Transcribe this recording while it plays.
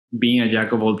being a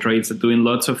jack of all trades, doing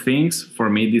lots of things. For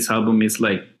me, this album is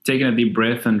like taking a deep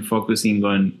breath and focusing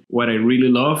on what I really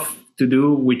love to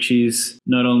do, which is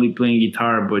not only playing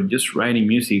guitar, but just writing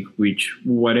music, which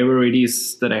whatever it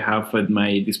is that I have at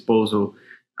my disposal.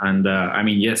 And I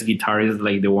mean, yes, guitar is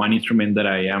like the one instrument that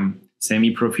I am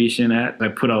semi-proficient at. I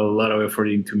put a lot of effort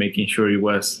into making sure it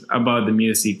was about the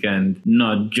music and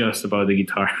not just about the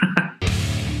guitar.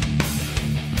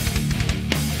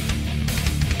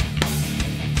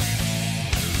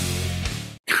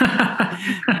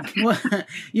 Well,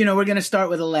 we're going to start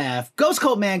with a laugh.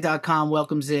 GhostCultMag.com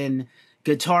welcomes in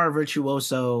guitar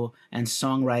virtuoso and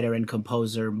songwriter and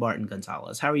composer Martin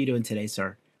Gonzalez. How are you doing today,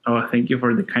 sir? Oh, thank you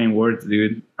for the kind words,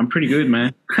 dude. I'm pretty good,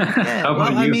 man. Yeah,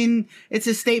 well, I mean, it's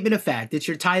a statement of fact. It's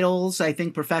your titles, I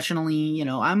think, professionally.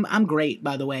 I'm great,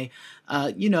 by the way.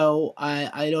 I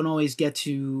don't always get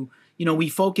to, we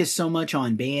focus so much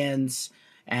on bands.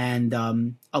 And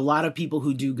a lot of people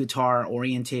who do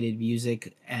guitar-orientated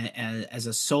music as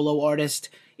a solo artist,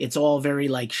 it's all very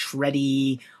like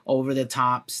shreddy,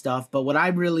 over-the-top stuff. But what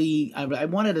I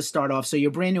wanted to start off, so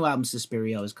your brand new album,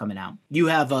 Suspiro, is coming out. You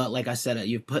have, like I said,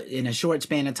 you've put in a short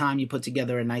span of time, you put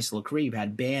together a nice little career. You've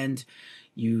had band,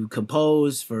 you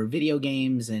compose for video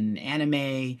games and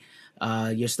anime.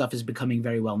 Your stuff is becoming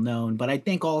very well known. But I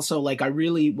think also,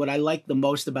 what I liked the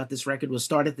most about this record was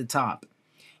start at the top.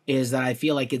 Is that I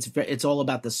feel like it's all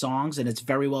about the songs and it's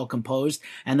very well composed.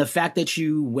 And the fact that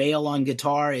you wail on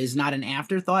guitar is not an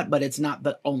afterthought, but it's not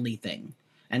the only thing.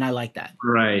 And I like that.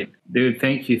 Right. Dude,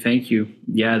 thank you.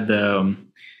 Yeah,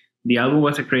 the album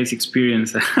was a crazy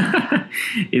experience.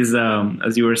 Is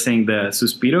as you were saying, the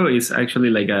Suspiro is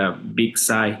actually like a big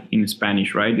sigh in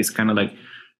Spanish, right? It's kind of like,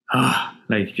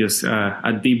 just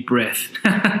a deep breath.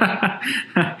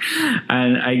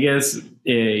 And I guess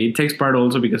it takes part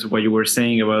also because of what you were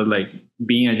saying about like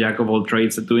being a jack of all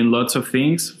trades, doing lots of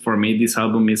things. For me, this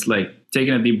album is like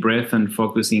taking a deep breath and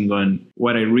focusing on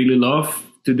what I really love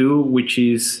to do, which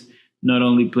is not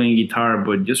only playing guitar,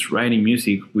 but just writing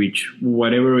music, which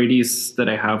whatever it is that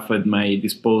I have at my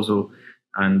disposal.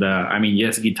 And I mean,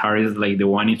 yes, guitar is like the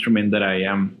one instrument that I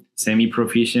am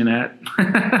semi-proficient at.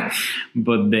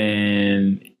 But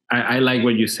then I like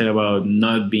what you said about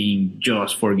not being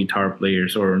just for guitar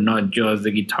players, or not just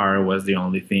the guitar was the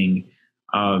only thing,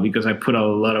 because I put a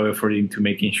lot of effort into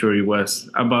making sure it was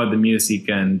about the music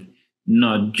and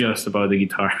not just about the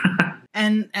guitar.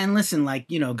 and listen,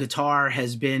 guitar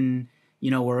has been,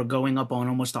 we're going up on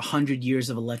almost 100 years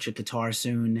of electric guitar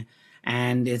soon.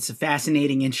 And it's a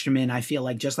fascinating instrument. I feel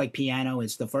like just like piano,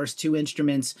 it's the first two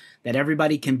instruments that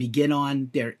everybody can begin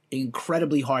on. They're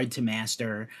incredibly hard to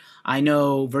master. I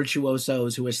know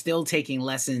virtuosos who are still taking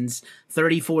lessons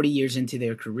 30, 40 years into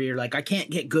their career. Like, I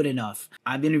can't get good enough.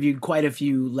 I've interviewed quite a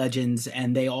few legends,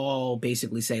 and they all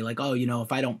basically say, like,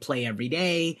 if I don't play every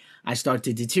day, I start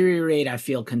to deteriorate. I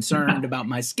feel concerned about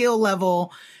my skill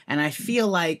level. And I feel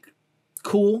like,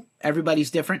 cool, everybody's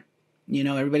different.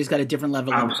 Everybody's got a different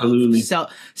level of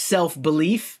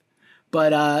self-belief.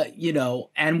 But,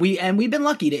 and we've been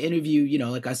lucky to interview,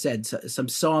 like I said, some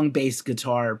song-based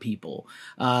guitar people.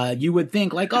 You would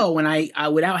think like, when I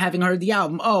without having heard the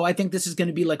album, I think this is going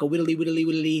to be like a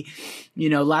whittly,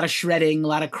 a lot of shredding, a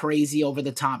lot of crazy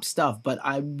over-the-top stuff. But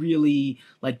I really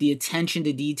like the attention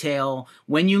to detail.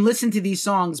 When you listen to these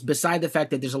songs, beside the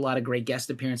fact that there's a lot of great guest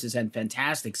appearances and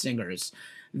fantastic singers,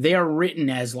 they're written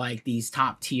as like these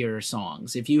top tier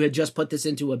songs. If you had just put this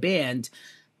into a band,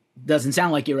 doesn't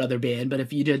sound like your other band, but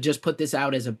if you had just put this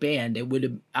out as a band,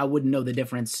 I wouldn't know the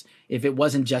difference if it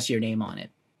wasn't just your name on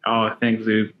it. Oh, thanks,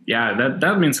 dude. Yeah,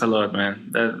 that means a lot, man.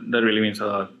 That really means a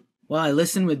lot. Well, I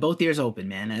listen with both ears open,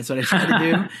 man. That's what I try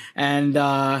to do. And,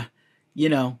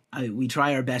 we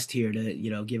try our best here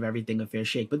to, give everything a fair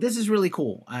shake. But this is really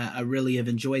cool. I really have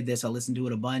enjoyed this. I listened to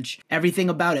it a bunch. Everything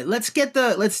about it. Let's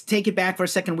take it back for a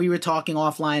second. We were talking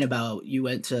offline about you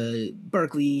went to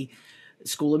Berkeley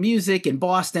School of Music in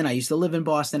Boston. I used to live in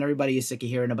Boston. Everybody is sick of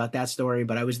hearing about that story,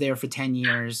 but I was there for 10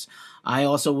 years. I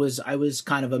was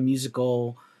kind of a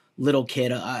musical little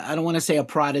kid. I don't want to say a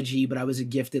prodigy, but I was a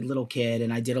gifted little kid,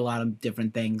 and I did a lot of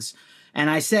different things. And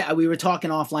we were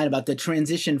talking offline about the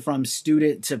transition from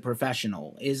student to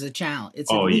professional is a challenge.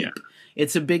 It's a leap. Yeah.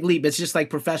 It's a big leap. It's just like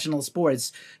professional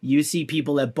sports. You see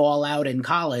people that ball out in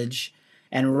college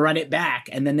and run it back,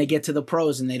 and then they get to the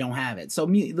pros and they don't have it. So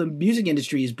the music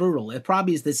industry is brutal. It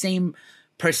probably is the same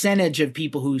percentage of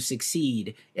people who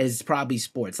succeed as probably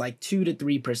sports, like 2 to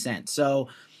 3%. So,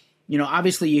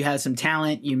 obviously you had some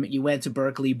talent. You went to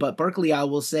Berkeley, but Berkeley, I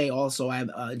will say also, I'm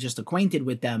just acquainted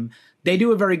with them. They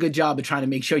do a very good job of trying to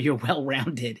make sure you're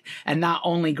well-rounded and not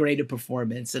only great at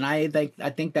performance. And I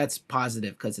think that's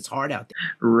positive because it's hard out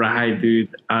there. Right,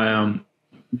 dude.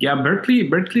 Yeah,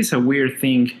 Berkeley's a weird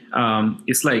thing.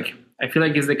 It's like, I feel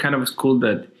like it's the kind of school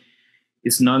that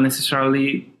it's not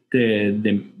necessarily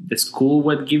the school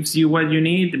what gives you what you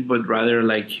need, but rather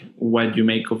like what you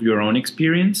make of your own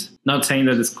experience. Not saying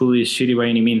that the school is shitty by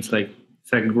any means. Like,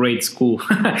 it's a great school,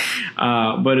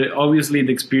 but obviously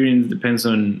the experience depends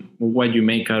on what you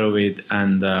make out of it,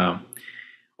 and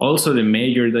also the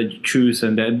major that you choose,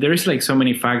 and that there's like so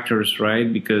many factors,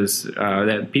 right? Because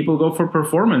that people go for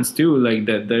performance too. Like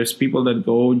that, there's people that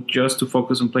go just to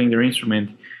focus on playing their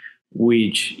instrument,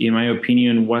 which in my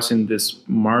opinion wasn't the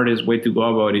smartest way to go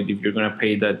about it if you're going to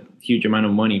pay that huge amount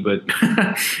of money. But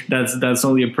that's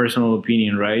only a personal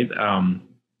opinion, right?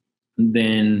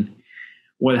 Then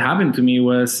what happened to me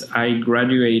was I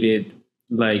graduated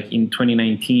like in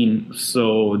 2019.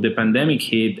 So the pandemic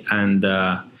hit, and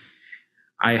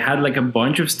I had like a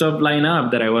bunch of stuff lined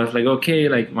up that I was like, okay,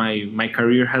 like my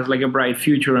career has like a bright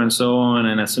future and so on.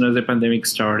 And as soon as the pandemic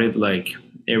started, like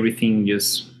everything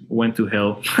just went to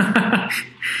hell.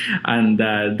 And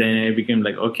then I became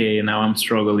like, okay, now I'm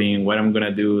struggling, what I'm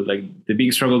gonna do. Like the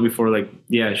big struggle before, like,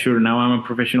 yeah, sure, now I'm a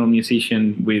professional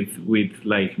musician with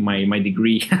like my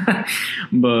degree.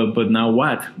 but now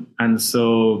what? And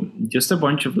so just a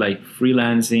bunch of like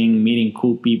freelancing, meeting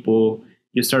cool people.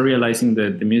 You start realizing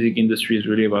that the music industry is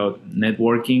really about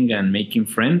networking and making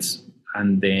friends.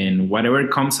 And then whatever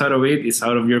comes out of it is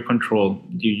out of your control.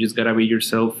 You just gotta be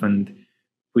yourself and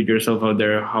put yourself out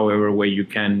there however way you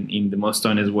can in the most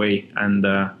honest way. And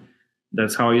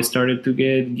that's how I started to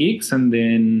get gigs, and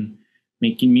then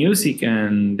making music,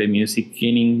 and the music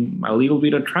gaining a little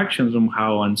bit of traction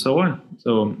somehow, and so on.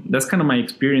 So that's kind of my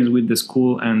experience with the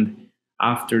school and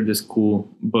after the school.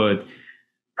 But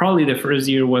probably the first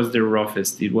year was the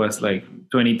roughest. It was like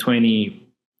 2020.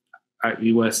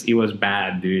 It was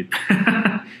bad, dude.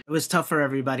 It was tough for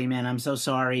everybody, man. I'm so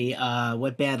sorry.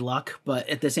 What bad luck. But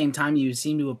at the same time, you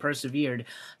seem to have persevered.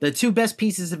 The two best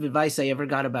pieces of advice I ever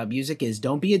got about music is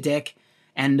don't be a dick,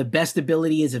 and the best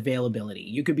ability is availability.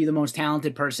 You could be the most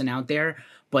talented person out there,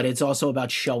 but it's also about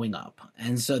showing up.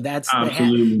 And so that's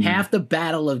half the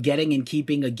battle of getting and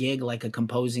keeping a gig, like a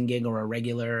composing gig or a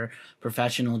regular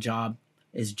professional job,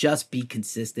 is just be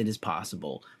consistent as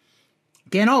possible.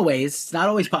 Can't always, it's not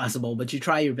always possible, but you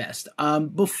try your best.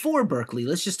 Before Berkeley,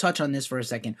 let's just touch on this for a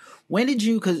second. When did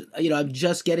you, because, I'm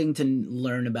just getting to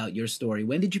learn about your story.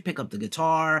 When did you pick up the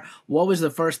guitar? What was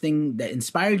the first thing that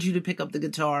inspired you to pick up the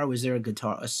guitar? Was there a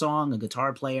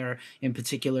guitar player in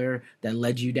particular that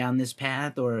led you down this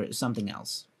path, or something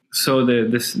else? So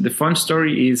the fun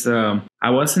story is I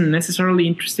wasn't necessarily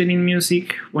interested in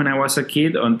music when I was a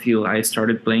kid until I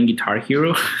started playing Guitar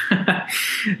Hero.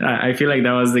 I feel like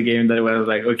that was the game that was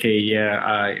like, okay,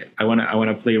 yeah, I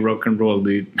wanna play rock and roll,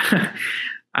 dude.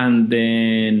 And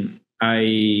then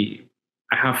I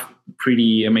have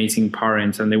pretty amazing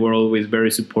parents, and they were always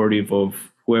very supportive of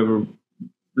whoever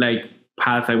like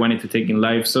path I wanted to take in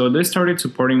life. So they started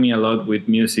supporting me a lot with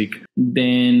music.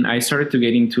 Then I started to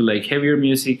get into like heavier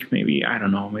music. Maybe I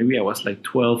was like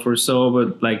 12 or so,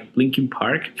 but like Linkin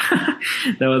Park.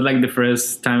 That was like the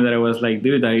first time that I was like,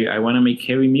 dude, I want to make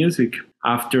heavy music.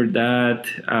 After that,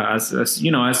 as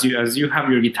you have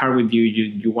your guitar with you,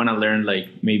 you want to learn like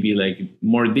maybe like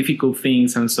more difficult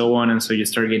things and so on. And so you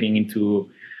start getting into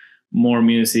more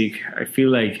music. I feel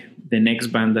like the next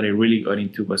band that I really got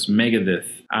into was Megadeth,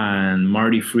 and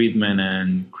Marty Friedman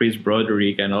and Chris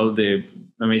Broderick and all the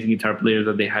amazing guitar players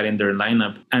that they had in their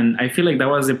lineup. And I feel like that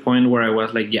was the point where I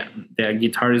was like, yeah, the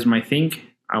guitar is my thing.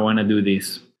 I want to do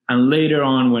this. And later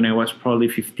on, when I was probably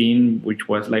 15, which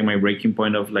was like my breaking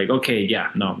point of like, okay,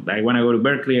 yeah, no, I want to go to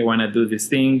Berkeley. I want to do this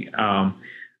thing.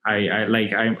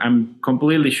 I'm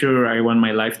completely sure I want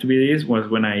my life to be this, was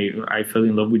when I fell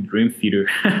in love with Dream Theater,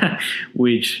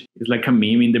 which is like a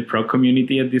meme in the prog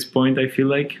community at this point, I feel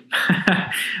like.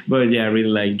 But yeah, I really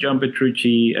like John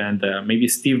Petrucci and maybe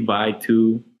Steve Vai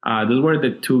too. Those were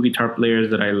the two guitar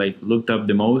players that I like looked up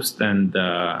the most, and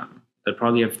that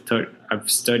probably I've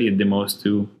studied the most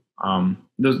too.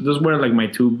 Those were like my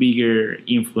two bigger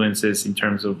influences in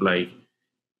terms of like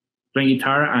playing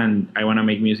guitar, and I want to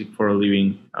make music for a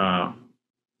living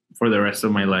for the rest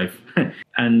of my life.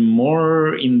 And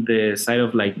more in the side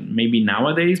of like maybe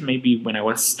nowadays, maybe when I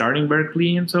was starting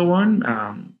Berkeley and so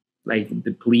on, like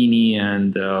the Pliny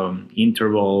and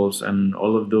Intervals and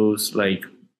all of those like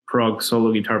prog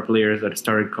solo guitar players that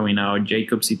started coming out,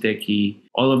 Jacob Siteki,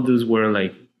 all of those were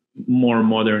like more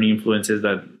modern influences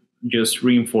that just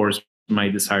reinforced my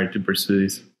desire to pursue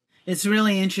this. It's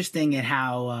really interesting at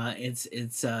how it's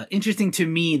interesting to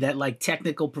me that like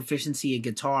technical proficiency in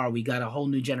guitar, we got a whole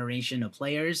new generation of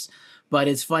players. But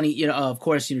it's funny, you know. Of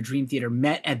course, you know, Dream Theater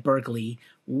met at Berkeley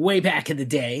way back in the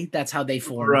day. That's how they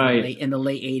formed, Right. in the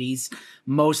late '80s,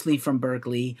 mostly from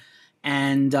Berkeley,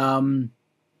 and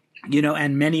you know,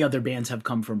 and many other bands have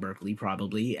come from Berkeley,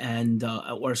 probably, and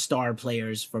or star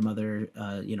players from other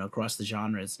you know, across the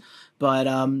genres. But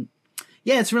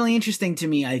yeah, it's really interesting to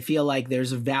me. I feel like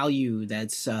there's a value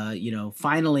that's, you know,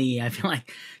 finally, I feel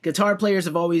like guitar players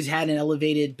have always had an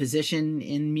elevated position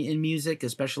in music,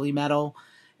 especially metal.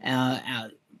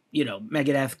 You know,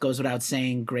 Megadeth goes without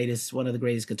saying, one of the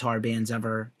greatest guitar bands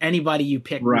ever. Anybody you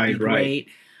pick would be great.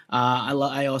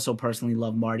 I also personally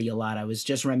love Marty a lot. I was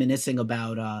just reminiscing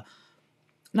about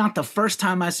not the first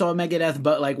time I saw Megadeth,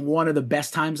 but like one of the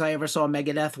best times I ever saw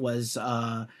Megadeth was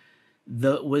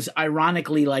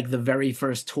ironically like the very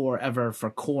first tour ever for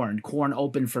Korn. Korn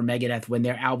opened for Megadeth when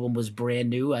their album was brand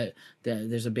new.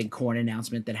 There's a big Korn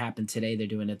announcement that happened today. They're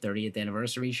doing a 30th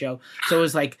anniversary show. So it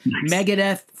was like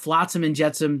Megadeth, Flotsam and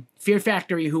Jetsam, Fear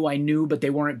Factory, who I knew, but they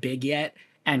weren't big yet,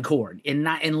 and Korn in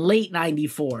late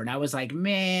 '94. And I was like,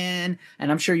 man,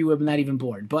 and I'm sure you were not even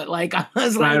born, but like, I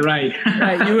was like,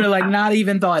 right. you were like not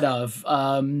even thought of.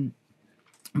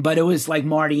 But it was like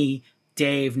Marty,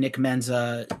 Dave, Nick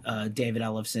Menza, David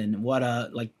Ellefson. What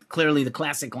clearly the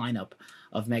classic lineup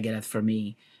of Megadeth for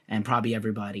me and probably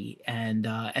everybody. And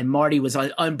Marty was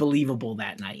unbelievable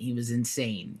that night. He was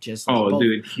insane. Just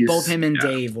like both him and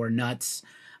Dave were nuts.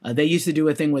 They used to do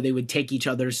a thing where they would take each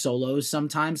other's solos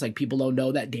sometimes. Like, people don't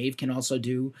know that Dave can also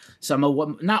do some of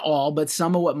what, not all, but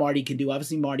some of what Marty can do.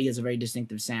 Obviously, Marty has a very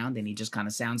distinctive sound, and he just kind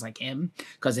of sounds like him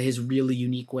because of his really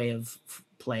unique way of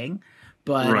playing.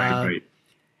 But right.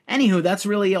 Anywho, that's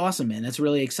really awesome, man. That's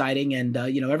really exciting. And,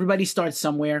 you know, everybody starts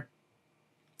somewhere.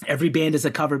 Every band is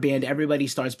a cover band. Everybody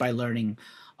starts by learning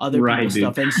other people's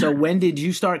stuff. And so when did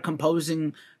you start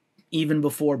composing? Even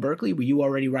before Berkeley, were you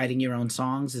already writing your own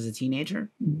songs as a teenager?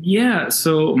 Yeah.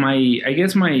 So I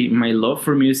guess my love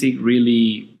for music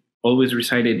really always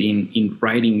resided in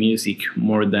writing music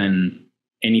more than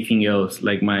anything else.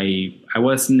 Like I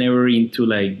was never into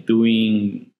like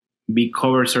doing big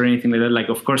covers or anything like that. Like,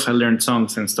 of course I learned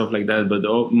songs and stuff like that, but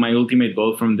my ultimate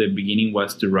goal from the beginning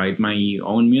was to write my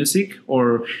own music,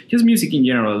 or just music in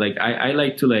general. Like I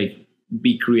like to like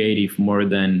be creative more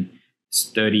than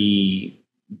study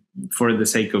for the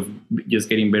sake of just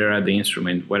getting better at the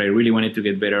instrument. What I really wanted to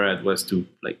get better at was to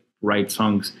like write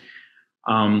songs.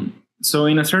 So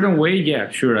in a certain way, yeah,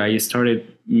 sure. I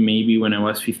started maybe when I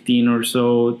was 15 or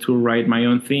so to write my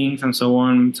own things and so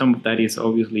on. Some of that is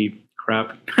obviously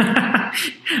crap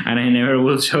and I never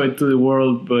will show it to the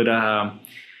world. But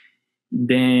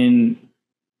then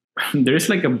there's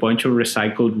like a bunch of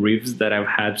recycled riffs that I've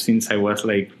had since I was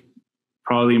like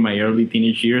probably my early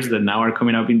teenage years that now are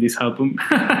coming up in this album.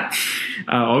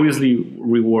 Obviously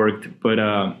reworked, but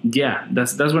yeah,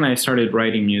 that's when I started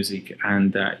writing music.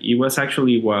 And it was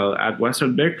actually while at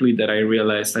Western Berkeley that I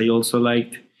realized I also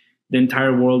liked the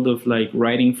entire world of like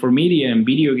writing for media and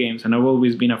video games. And I've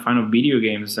always been a fan of video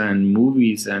games and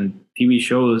movies and TV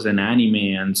shows and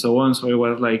anime and so on. So it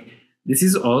was like, this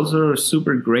is also a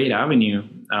super great avenue,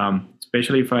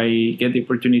 especially if I get the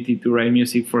opportunity to write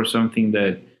music for something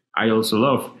that I also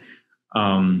love.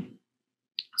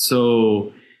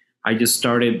 So I just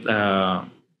started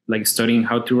like studying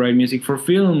how to write music for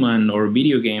film or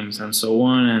video games and so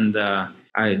on. And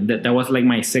that was like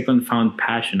my second found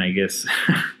passion, I guess.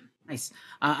 Nice.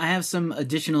 I have some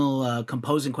additional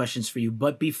composing questions for you.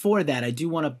 But before that, I do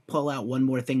want to pull out one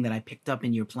more thing that I picked up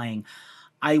in your playing.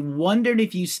 I wondered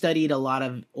if you studied a lot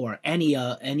of, or any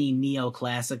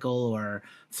neoclassical or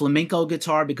flamenco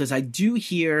guitar, because I do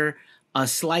hear a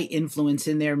slight influence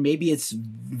in there. Maybe it's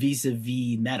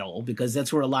vis-a-vis metal, because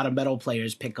that's where a lot of metal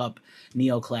players pick up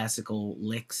neoclassical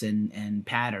licks and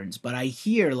patterns. But I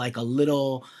hear like a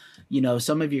little, you know,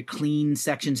 some of your clean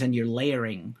sections and your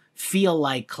layering feel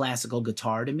like classical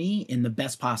guitar to me in the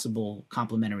best possible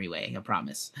complimentary way, I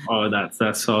promise. Oh,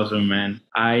 that's awesome, man.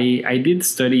 I did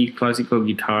study classical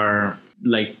guitar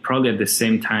like probably at the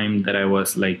same time that I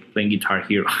was like playing Guitar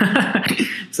Hero.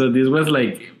 So this was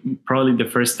like probably the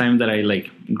first time that I like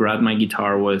grabbed my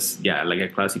guitar was like a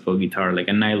classical guitar, like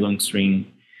a nylon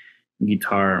string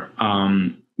guitar.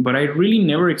 But I really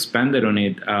never expanded on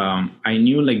it. I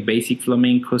knew like basic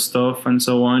flamenco stuff and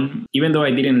so on. Even though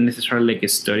I didn't necessarily like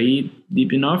study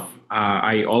deep enough,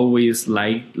 I always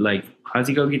liked like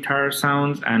classical guitar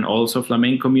sounds and also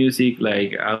flamenco music.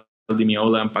 Like I'll Di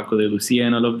Meola and Paco de Lucia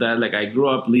and all of that. Like I grew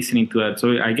up listening to that.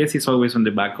 So I guess it's always on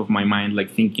the back of my mind,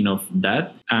 like thinking of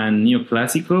that. And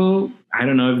neoclassical, I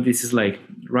don't know if this is like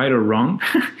right or wrong,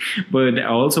 but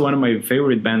also one of my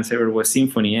favorite bands ever was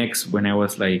Symphony X when I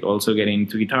was like also getting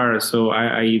into guitar. So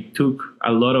I took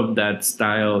a lot of that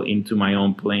style into my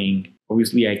own playing.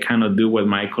 Obviously, I cannot do what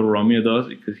Michael Romeo does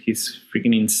because he's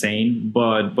freaking insane.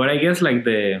 But I guess like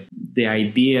the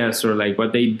ideas or like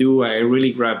what they do, I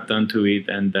really grabbed onto it,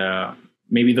 and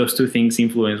maybe those two things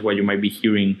influence what you might be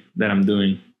hearing that I'm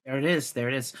doing. There it is. There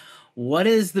it is. What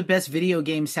is the best video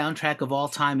game soundtrack of all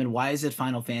time, and why is it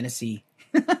Final Fantasy?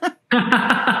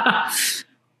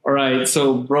 All right,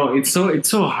 so bro, it's so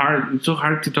hard. It's so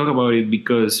hard to talk about it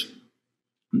because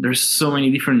there's so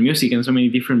many different music and so many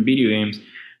different video games.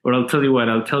 But I'll tell you what.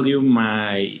 I'll tell you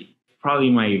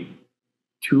probably my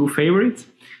two favorites.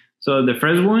 So the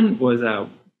first one was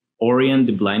Ori and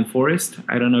the Blind Forest.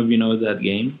 I don't know if you know that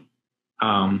game.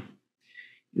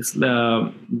 It's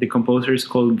the composer is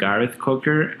called Gareth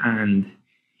Cocker, and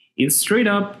it's straight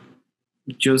up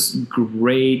just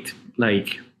great,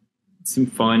 like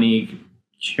symphonic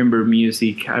chamber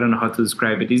music. I don't know how to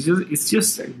describe it. It's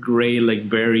just great, like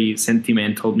very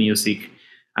sentimental music.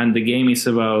 And the game is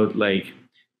about like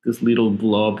this little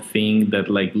blob thing that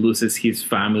like loses his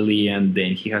family, and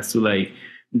then he has to like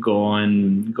go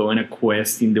on a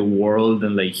quest in the world,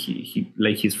 and like he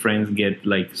like his friends get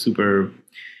like super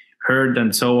hurt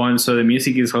and so on. So the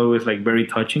music is always like very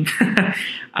touching.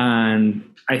 And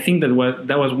I think that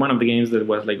was one of the games that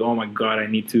was like, oh my god, I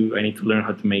need to learn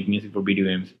how to make music for video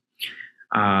games.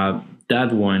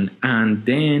 That one. And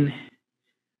then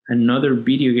another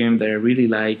video game that I really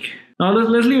like. No,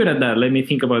 let's leave it at that. Let me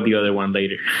think about the other one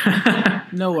later.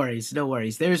 No worries.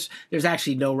 There's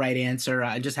actually no right answer.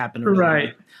 I just happen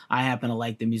to I happen to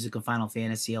like the music of Final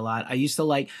Fantasy a lot. I used to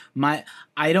like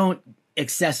I don't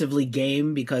excessively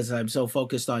game because I'm so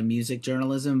focused on music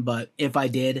journalism, but if I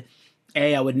did,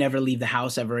 I would never leave the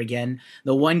house ever again.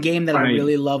 The one game that I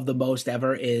really love the most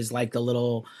ever is like the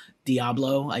little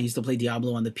Diablo. I used to play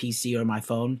Diablo on the PC or my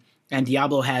phone, and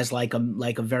Diablo has like a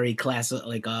very classic,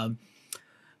 like a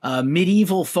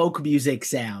medieval folk music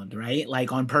sound, right?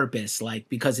 Like on purpose, like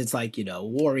because it's like, you know,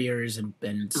 warriors and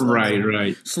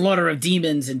slaughter of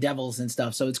demons and devils and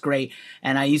stuff. So it's great.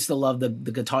 And I used to love the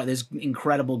guitar. There's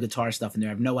incredible guitar stuff in there.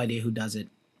 I have no idea who does it.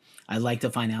 I'd like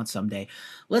to find out someday.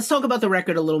 Let's talk about the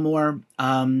record a little more.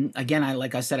 Again,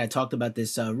 like I said, I talked about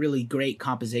this really great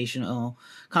compositional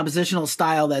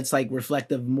style that's like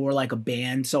reflective, more like a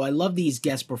band. So I love these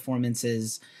guest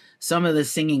performances. Some of the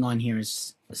singing on here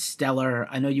is stellar.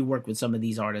 I know you worked with some of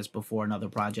these artists before in other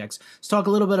projects. Let's talk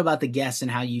a little bit about the guests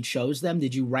and how you chose them.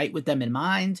 Did you write with them in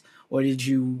mind, or did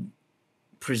you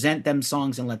present them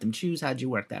songs and let them choose? How'd you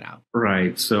work that out?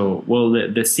 Right. So, well,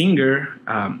 the singer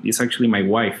is actually my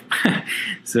wife.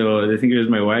 So the singer is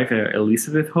my wife,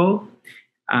 Elizabeth Hall.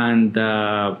 And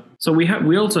so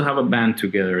we also have a band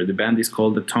together. The band is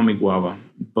called Atomic Guava.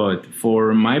 But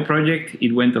for my project,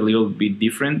 it went a little bit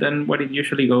different than what it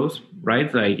usually goes,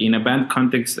 right? Like in a band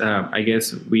context, I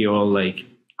guess we all like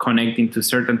connect into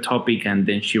certain topic, and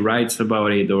then she writes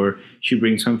about it or she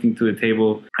brings something to the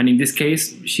table. And in this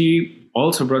case, she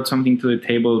also brought something to the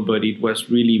table, but it was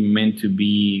really meant to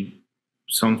be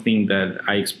something that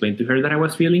I explained to her that I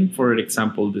was feeling. For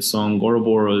example, the song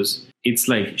Ouroboros, it's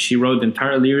like she wrote the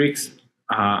entire lyrics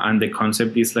and the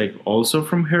concept is like also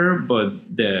from her, but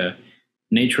the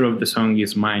nature of the song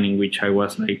is mine, in which I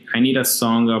was like, I need a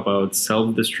song about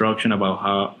self-destruction, about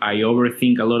how I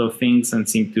overthink a lot of things and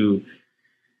seem to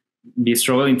be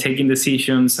struggling taking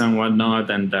decisions and whatnot,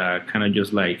 and kind of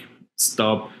just like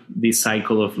stop this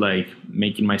cycle of like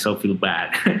making myself feel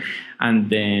bad. And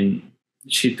then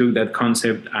she took that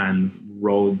concept and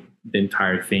wrote the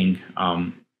entire thing.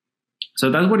 So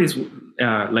that's what is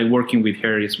like working with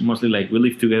her. Is mostly like we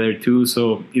live together too,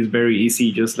 so it's very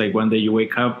easy. Just like one day you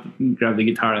wake up, grab the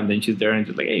guitar, and then she's there and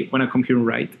just like, hey, wanna come here and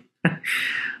write?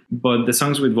 But the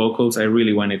songs with vocals, I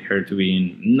really wanted her to be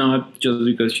in, not just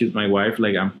because she's my wife,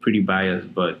 like I'm pretty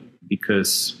biased, but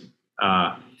because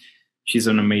she's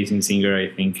an amazing singer,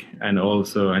 I think, and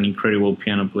also an incredible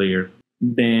piano player.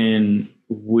 Then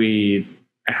I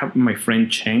have my friend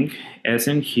Cenk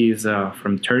Esen. He's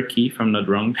from Turkey, if I'm not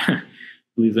wrong.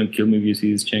 Please don't kill me if you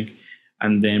see this, Cenk.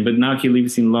 But now he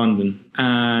lives in London.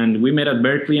 And we met at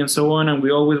Berkeley and so on, and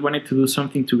we always wanted to do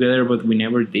something together, but we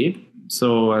never did.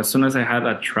 So as soon as I had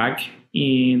a track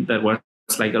that was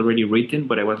like already written,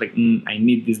 but I was like, I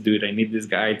need this dude, I need this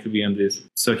guy to be on this.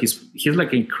 So he's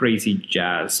like a crazy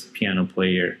jazz piano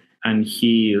player. and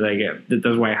he like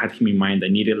that's why I had him in mind. I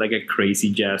needed like a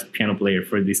crazy jazz piano player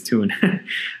for this tune.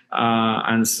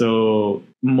 And so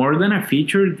more than a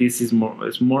feature,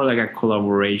 it's more like a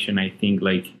collaboration. I think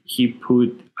like he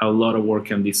put a lot of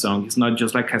work on this song. It's not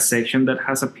just like a section that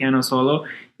has a piano solo.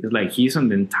 It's like he's on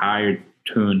the entire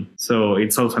tune. So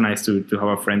it's also nice to have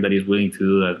a friend that is willing to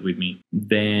do that with me.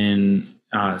 Then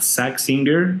sax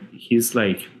singer, he's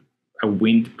like a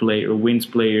winds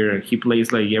player. He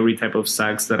plays like every type of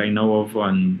sax that I know of,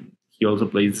 and he also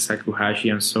plays the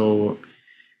shakuhachi. And so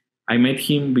I met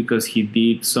him because he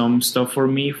did some stuff for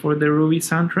me for the Ruby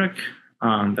soundtrack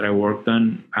that I worked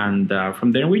on, and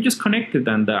from there we just connected.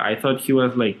 And I thought he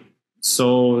was like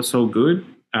so good,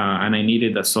 and I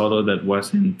needed a solo that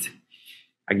wasn't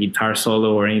a guitar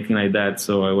solo or anything like that.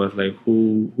 So I was like,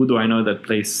 who do I know that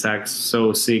plays sax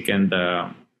so sick? And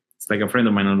it's like a friend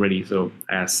of mine already, so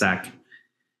I asked Zach.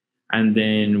 And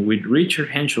then with Richard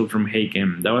Henschel from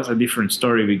Haken, that was a different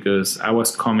story because I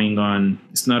was coming on,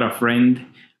 it's not a friend,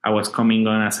 I was coming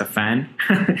on as a fan.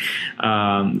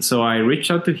 So I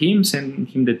reached out to him, sent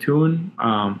him the tune.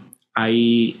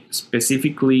 I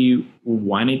specifically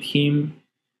wanted him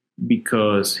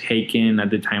because Haken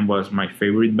at the time was my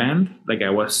favorite band. Like I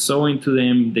was so into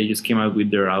them. They just came out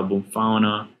with their album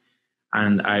Fauna,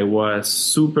 and I was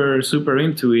super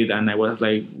into it. And I was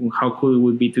like, how cool it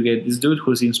would be to get this dude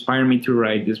who's inspired me to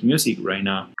write this music right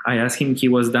now. I asked him, he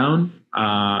was down,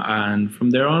 and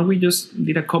from there on we just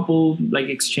did a couple like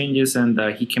exchanges, and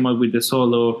he came out with the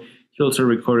solo. He also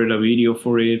recorded a video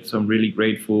for it, so I'm really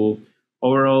grateful.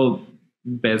 Overall,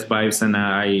 best vibes, and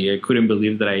I couldn't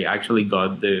believe that I actually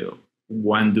got the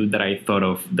one dude that I thought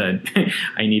of that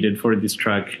I needed for this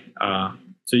track.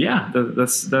 So yeah,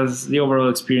 that's the overall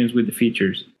experience with the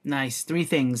features. Nice. 3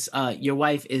 things. Your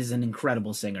wife is an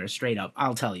incredible singer, straight up.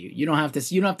 I'll tell you. You don't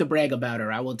have to brag about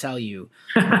her. I will tell you.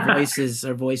 Her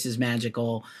voice is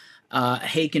magical.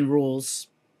 Haken rules.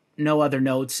 No other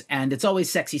notes, and it's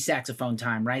always sexy saxophone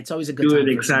time, right? It's always a good time.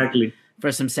 Exactly.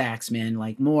 For some sax, man.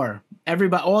 Like more.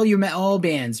 Everybody, all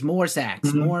bands, more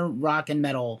sax, more rock and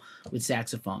metal with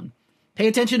saxophone. Pay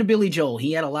attention to Billy Joel.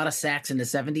 He had a lot of sax in the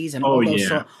 70s, and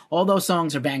all those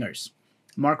songs are bangers.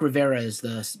 Mark Rivera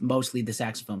is mostly the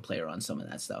saxophone player on some of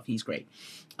that stuff. He's great.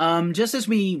 Just as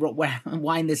we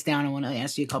wind this down, I want to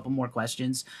ask you a couple more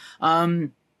questions.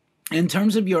 In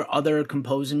terms of your other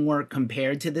composing work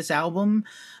compared to this album,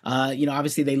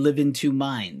 obviously they live in two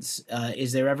minds.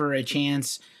 Is there ever a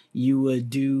chance you would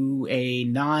do a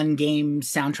non-game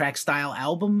soundtrack style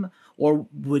album, or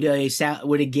would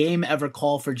a game ever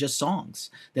call for just songs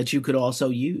that you could also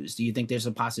use? Do you think there's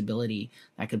a possibility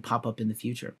that could pop up in the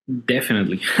future?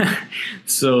 Definitely.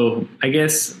 So I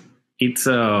guess it's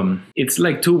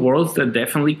like two worlds that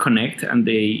definitely connect, and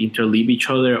they interleave each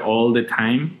other all the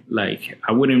time. Like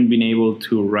I wouldn't been able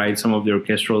to write some of the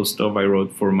orchestral stuff I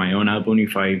wrote for my own album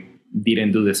if I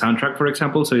didn't do the soundtrack, for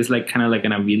example. So it's like kind of like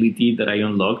an ability that I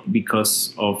unlocked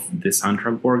because of the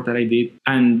soundtrack work that I did.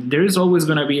 And there's always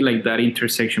going to be like that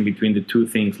intersection between the two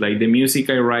things. Like the music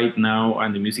I write now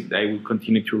and the music that I will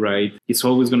continue to write, it's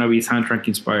always going to be soundtrack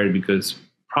inspired, because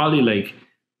probably like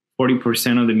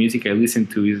 40% of the music I listen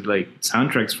to is like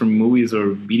soundtracks from movies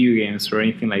or video games or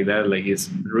anything like that. Like it's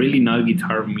really not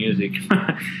guitar music.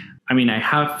 I mean, I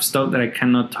have stuff that I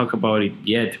cannot talk about it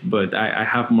yet, but I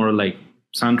have more like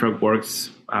soundtrack works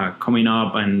coming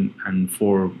up, and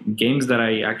for games that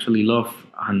I actually love,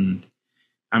 and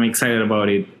I'm excited about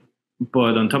it.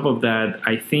 But on top of that,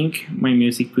 I think my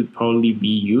music could probably be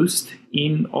used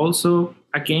in also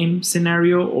a game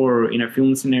scenario or in a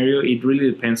film scenario. It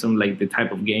really depends on like the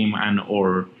type of game and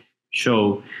or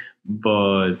show.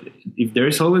 But if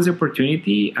there's always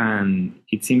opportunity, and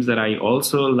it seems that I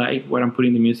also like what I'm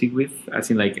putting the music with,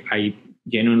 as in like I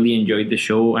genuinely enjoyed the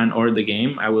show and or the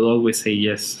game, I will always say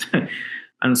yes.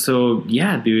 And so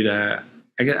yeah, dude, I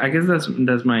guess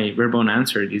that's my verbal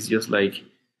answer. It's just like,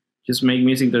 just make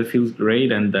music that feels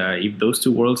great, and if those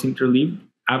two worlds interleave,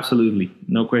 absolutely,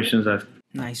 no questions asked.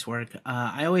 Nice work.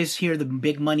 I always hear the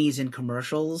big monies in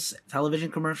commercials,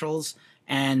 television commercials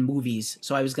and movies.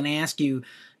 So I was going to ask you,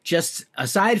 just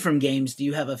aside from games, do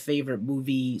you have a favorite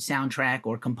movie soundtrack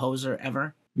or composer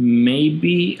ever?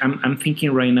 Maybe I'm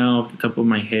thinking right now off the top of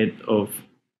my head of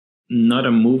not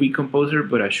a movie composer,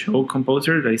 but a show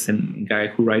composer. That is a guy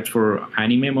who writes for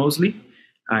anime mostly.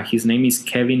 His name is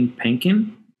Kevin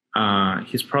Penkin.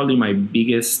 He's probably my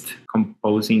biggest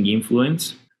composing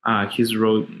influence. He's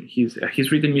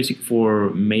written music for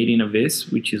Made in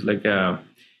Abyss, which is like a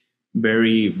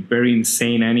very, very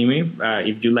insane anime.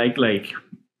 If you like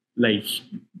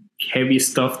heavy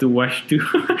stuff to watch too,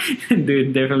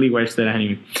 dude, definitely watch that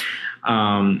anime.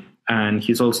 and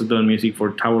he's also done music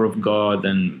for Tower of God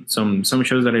and some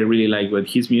shows that I really like. But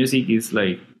his music is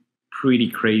like pretty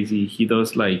crazy. He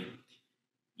does like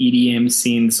EDM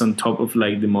synths on top of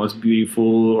like the most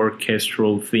beautiful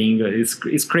orchestral thing. It's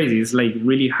crazy. It's like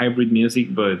really hybrid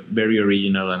music, but very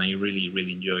original, and I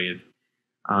really enjoy it.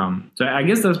 So I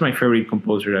guess that's my favorite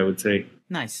composer, I would say.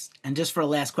 Nice. And just for a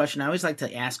last question, I always like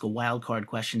to ask a wild card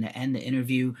question to end the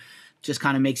interview. Just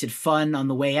kind of makes it fun on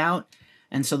the way out.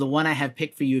 And so the one I have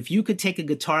picked for you, if you could take a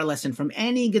guitar lesson from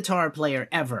any guitar player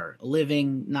ever,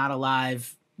 living, not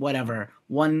alive, whatever,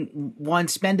 one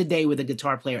spend a day with a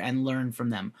guitar player and learn from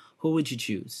them, who would you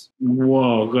choose?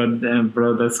 Whoa, goddamn,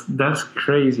 bro, that's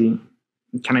crazy.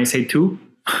 Can I say two?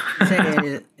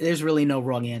 There's really no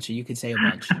wrong answer. You could say a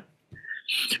bunch.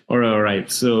 All right.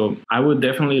 So I would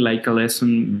definitely like a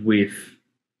lesson with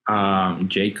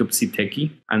Jacob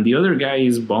Siteki, and the other guy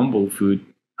is Bumblefoot,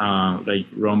 like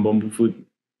Ron Bumblefoot.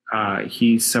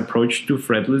 His approach to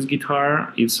fretless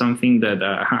guitar is something that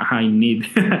I need.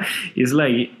 It's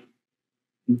like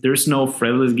there's no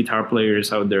fretless guitar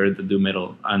players out there that do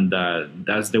metal, and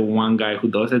that's the one guy who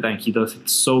does it, and he does it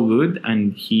so good,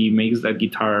 and he makes that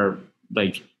guitar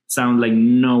like sound like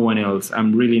no one else.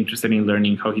 I'm really interested in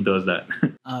learning how he does that.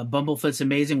 Bumblefoot's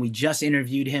amazing. We just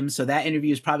interviewed him, so that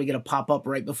interview is probably going to pop up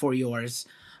right before yours.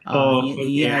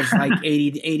 He has like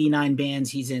 89 bands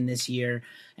he's in this year,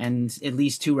 and at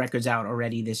least 2 records out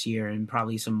already this year, and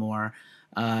probably some more.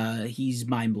 He's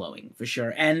mind-blowing for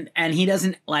sure. And he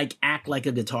doesn't like act like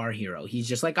a guitar hero. He's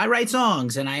just like, I write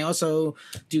songs and I also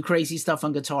do crazy stuff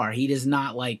on guitar. He does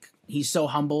not like, he's so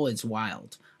humble, it's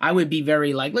wild. I would be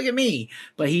very like, look at me,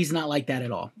 but he's not like that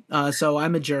at all. So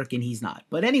I'm a jerk and he's not.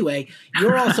 But anyway,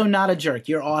 you're also not a jerk.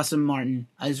 You're awesome, Martin.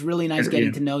 It's really nice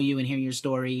getting to know you and hear your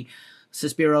story.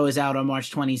 Suspiro is out on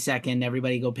March 22nd.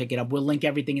 Everybody go pick it up. We'll link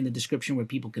everything in the description where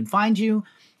people can find you.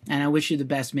 And I wish you the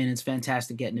best, man. It's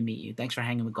fantastic getting to meet you. Thanks for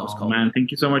hanging with Ghost Cult. Man, thank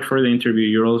you so much for the interview.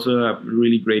 You're also a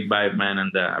really great vibe, man,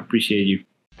 and I appreciate you.